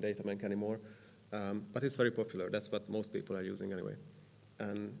the protein data bank anymore, but it's very popular. That's what most people are using anyway.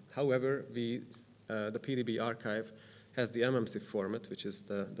 And however, the PDB archive has the MMC format, which is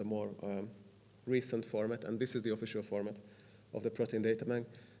the more recent format, and this is the official format of the protein data bank.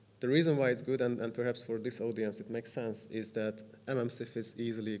 The reason why it's good, and perhaps for this audience it makes sense, is that MMCIF is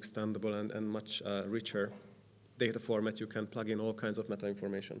easily extendable and much richer data format. You can plug in all kinds of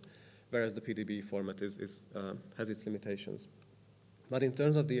meta-information, whereas the PDB format has its limitations. But in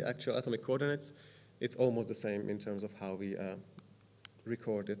terms of the actual atomic coordinates, it's almost the same in terms of how we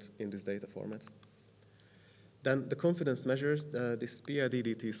record it in this data format. Then the confidence measures, this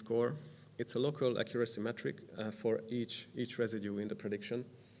PID-DT score, it's a local accuracy metric for each residue in the prediction.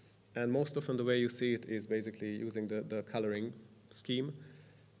 And most often the way you see it is basically using the coloring scheme,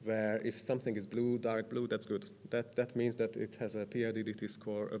 where if something is blue, dark blue, that's good. That means that it has a PID-DT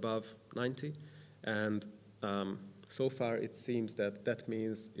score above 90. And so far it seems that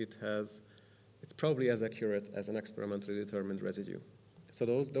means it's probably as accurate as an experimentally determined residue. So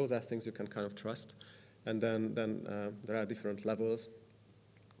those are things you can kind of trust. And then there are different levels.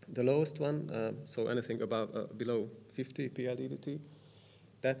 The lowest one, so anything below 50 PID-DT,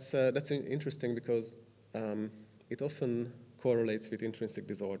 that's interesting because it often correlates with intrinsic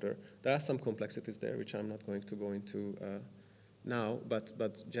disorder. There are some complexities there, which I'm not going to go into now,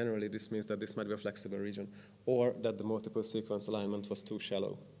 but generally this means that this might be a flexible region, or that the multiple sequence alignment was too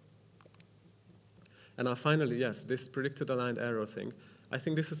shallow. And now finally, yes, this predicted aligned error thing, I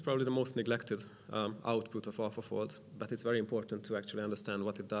think this is probably the most neglected output of AlphaFold, but it's very important to actually understand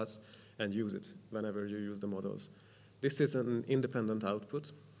what it does and use it whenever you use the models. This is an independent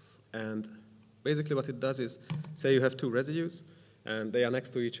output, and basically what it does is, say you have two residues, and they are next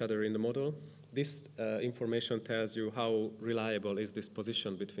to each other in the model. This information tells you how reliable is this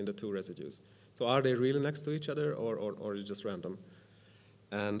position between the two residues. So are they really next to each other, or is it just random?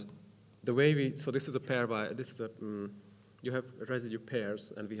 And the way so this is a you have residue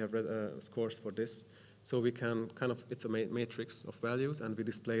pairs, and we have scores for this. So we can it's a matrix of values, and we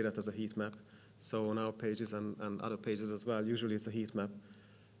display that as a heat map. So on our pages and other pages as well, usually it's a heat map.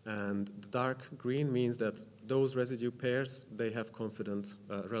 And the dark green means that those residue pairs, they have confident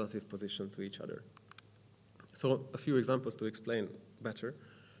relative position to each other. So a few examples to explain better.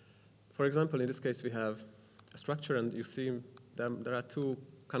 For example, in this case, we have a structure, and you see there are two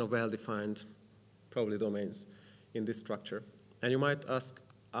kind of well-defined, probably domains in this structure. And you might ask,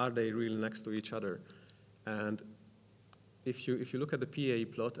 are they really next to each other? And if you look at the PAE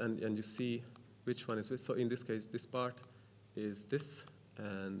plot and you see which one is which, so in this case, this part is this,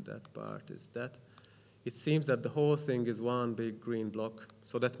 and that part is that. It seems that the whole thing is one big green block.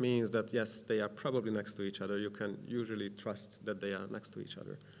 So that means that, yes, they are probably next to each other. You can usually trust that they are next to each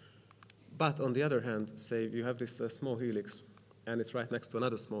other. But on the other hand, say you have this small helix, and it's right next to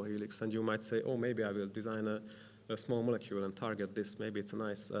another small helix, and you might say, oh, maybe I will design a small molecule and target this. Maybe it's a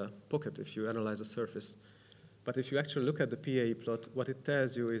nice pocket if you analyze the surface. But if you actually look at the PAE plot, what it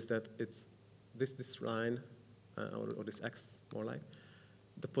tells you is that it's this line, or this X, more like,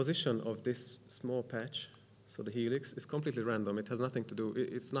 the position of this small patch, so the helix, is completely random. It has nothing to do,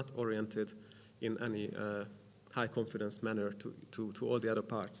 it's not oriented in any high confidence manner to all the other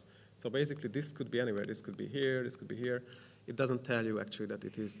parts. So basically this could be anywhere. This could be here, this could be here. It doesn't tell you actually that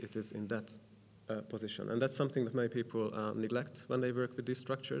it is in that position. And that's something that many people neglect when they work with these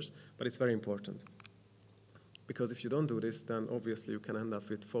structures, but it's very important. Because if you don't do this, then obviously you can end up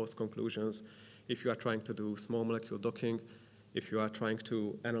with false conclusions. If you are trying to do small molecule docking, if you are trying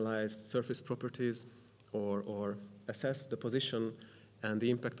to analyze surface properties or assess the position and the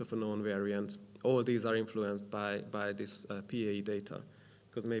impact of a known variant, all these are influenced by this PAE data,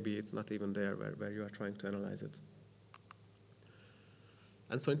 because maybe it's not even there where you are trying to analyze it.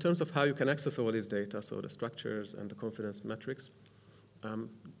 And so in terms of how you can access all this data, so the structures and the confidence metrics,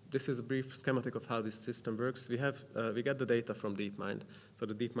 this is a brief schematic of how this system works. We get the data from DeepMind. So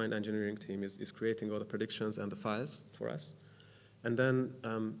the DeepMind engineering team is creating all the predictions and the files for us. And then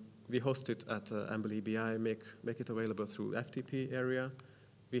we host it at EMBL-EBI, make it available through FTP area.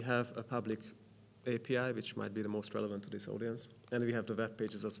 We have a public API, which might be the most relevant to this audience. And we have the web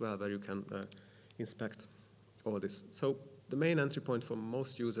pages as well, where you can inspect all this. So the main entry point for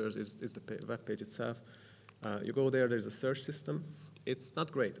most users is the web page itself. You go there, there's a search system. It's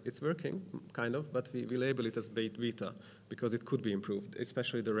not great. It's working, kind of, but we label it as beta because it could be improved,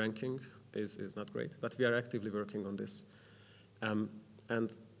 especially the ranking is not great. But we are actively working on this.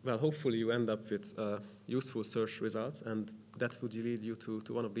 And, well, hopefully you end up with useful search results, and that would lead you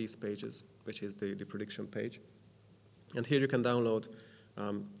to one of these pages, which is the prediction page. And here you can download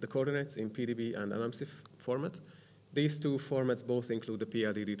the coordinates in PDB and MMSIF format. These two formats both include the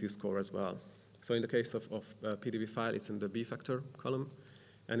PLDDT score as well. So in the case of PDB file, it's in the B factor column.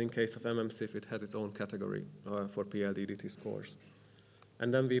 And in case of MMSIF, it has its own category for PLDDT scores.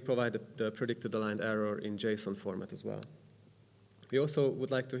 And then we provide the predicted aligned error in JSON format as well. We also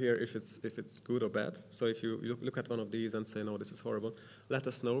would like to hear if it's good or bad. So if you look at one of these and say, no, this is horrible, let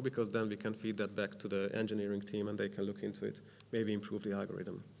us know, because then we can feed that back to the engineering team and they can look into it, maybe improve the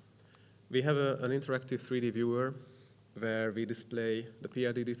algorithm. We have an interactive 3D viewer where we display the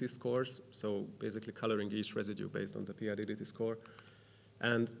PLDDT scores, so basically coloring each residue based on the PLDDT score.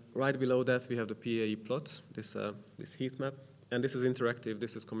 And right below that, we have the PAE plot, this heat map. And this is interactive.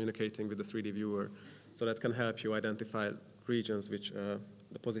 This is communicating with the 3D viewer. So that can help you identify regions which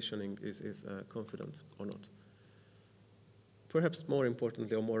the positioning is confident or not. Perhaps more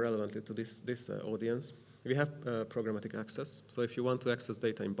importantly or more relevantly to this audience, we have programmatic access. So if you want to access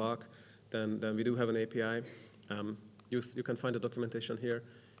data in bulk, then we do have an API. You can find the documentation here.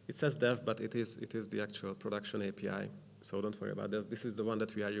 It says dev, but it is the actual production API. So don't worry about this. This is the one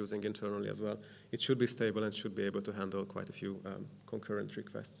that we are using internally as well. It should be stable and should be able to handle quite a few concurrent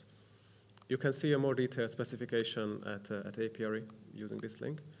requests. You can see a more detailed specification at Apiary using this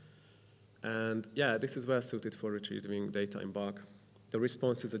link. And yeah, this is well suited for retrieving data in bulk. The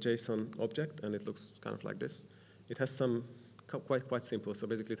response is a JSON object, and it looks kind of like this. It has some quite simple. So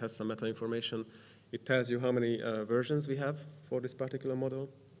basically, it has some meta information. It tells you how many versions we have for this particular model.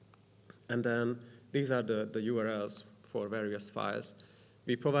 And then these are the URLs for various files.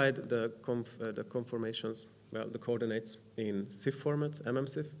 We provide the conformations, well, the coordinates in CIF format,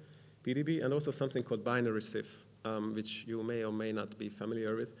 MMSIF, PDB, and also something called binary CIF, which you may or may not be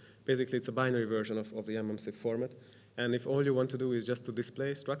familiar with. Basically, it's a binary version of the MMSIF format. And if all you want to do is just to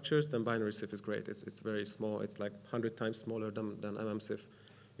display structures, then binary CIF is great. It's very small. It's like 100 times smaller than MMSIF.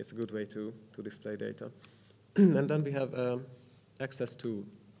 It's a good way to display data. And then we have access to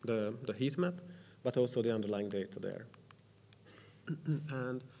the heat map, but also the underlying data there.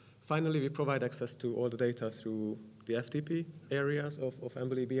 And finally, we provide access to all the data through the FTP areas of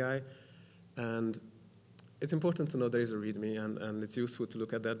Embly BI. And it's important to know there is a README, and it's useful to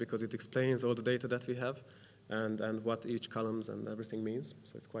look at that because it explains all the data that we have and what each columns and everything means.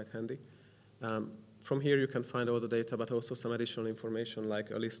 So it's quite handy. From here, you can find all the data, but also some additional information,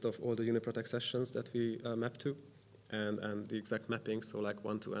 like a list of all the UniProtect sessions that we map to, and the exact mapping, so like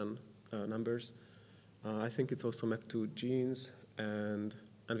 1 to n numbers. I think it's also mapped to genes, and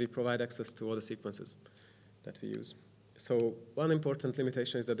we provide access to all the sequences that we use. So one important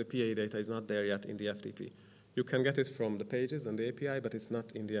limitation is that the PAE data is not there yet in the FTP. You can get it from the pages and the API, but it's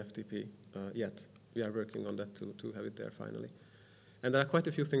not in the FTP yet. We are working on that to have it there finally. And there are quite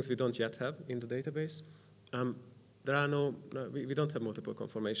a few things we don't yet have in the database. We don't have multiple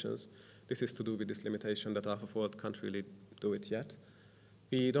conformations. This is to do with this limitation that AlphaFold can't really do it yet.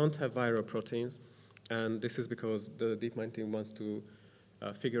 We don't have viral proteins, and this is because the DeepMind team wants to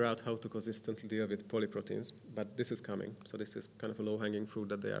figure out how to consistently deal with polyproteins, but this is coming. So this is kind of a low-hanging fruit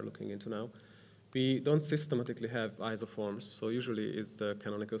that they are looking into now. We don't systematically have isoforms, so usually it's the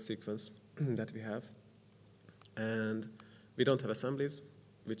canonical sequence that we have. And we don't have assemblies,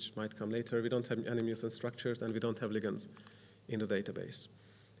 which might come later. We don't have any mutant structures, and we don't have ligands in the database.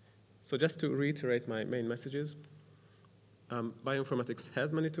 So just to reiterate my main messages, bioinformatics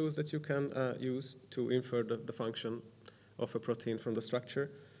has many tools that you can use to infer the function of a protein from the structure,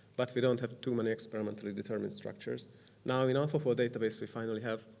 but we don't have too many experimentally determined structures. Now in AlphaFold database, we finally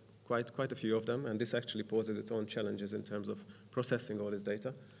have quite a few of them, and this actually poses its own challenges in terms of processing all this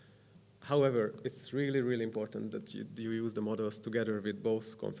data. However, it's really, really important that you use the models together with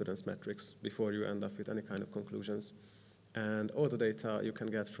both confidence metrics before you end up with any kind of conclusions. And all the data you can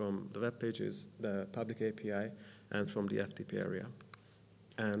get from the web pages, the public API, and from the FTP area.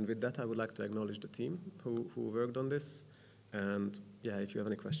 And with that, I would like to acknowledge the team who worked on this. And yeah, if you have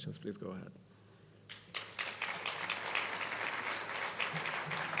any questions, please go ahead.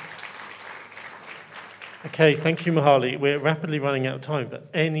 Okay, thank you, Mihaly. We're rapidly running out of time, but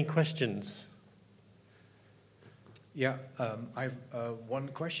any questions? Yeah, I have one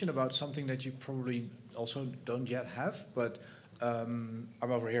question about something that you probably also don't yet have, but I'm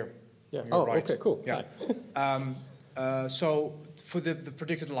over here. Yeah. Oh, right. Okay, cool. Yeah. So for the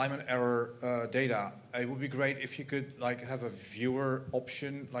predicted alignment error data, it would be great if you could have a viewer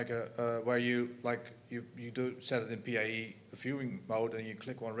option, where you do set it in PAE viewing mode, and you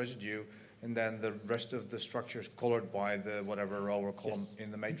click one residue, and then the rest of the structure is colored by the whatever row or column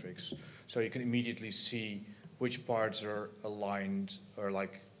in the matrix. So you can immediately see which parts are aligned, or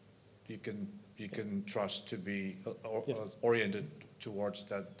you can trust to be oriented towards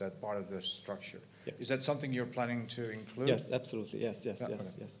that part of the structure. Yes. Is that something you're planning to include? Yes, absolutely. Yes, Yeah, okay.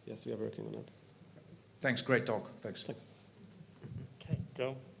 yes, we are working on it. Thanks, great talk. Thanks. Okay,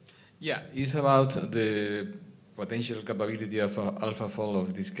 go. Yeah, it's about the potential capability of AlphaFold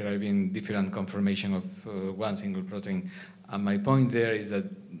of describing different conformation of one single protein. And my point there is that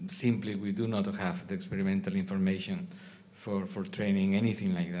simply we do not have the experimental information for training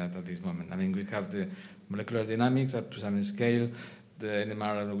anything like that at this moment. I mean, we have the molecular dynamics up to some scale. The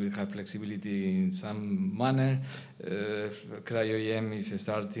NMR will have flexibility in some manner. Cryo-EM is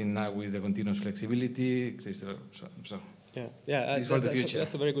starting now with the continuous flexibility. Yeah, for the future.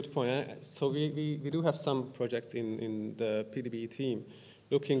 That's a very good point. So we do have some projects in the PDB team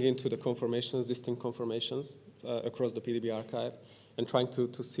looking into the conformations, distinct conformations across the PDB archive, and trying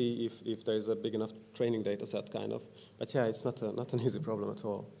to see if there is a big enough training data set, kind of. But yeah, it's not an easy problem at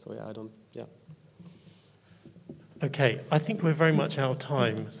all. So yeah, Okay, I think we're very much out of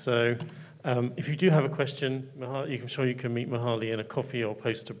time. So if you do have a question, I'm sure you can meet Mihaly in a coffee or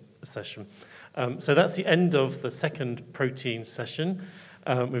poster session. So that's the end of the second protein session.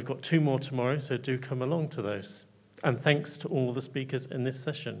 We've got 2 more tomorrow, so do come along to those. And thanks to all the speakers in this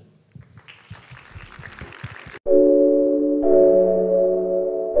session.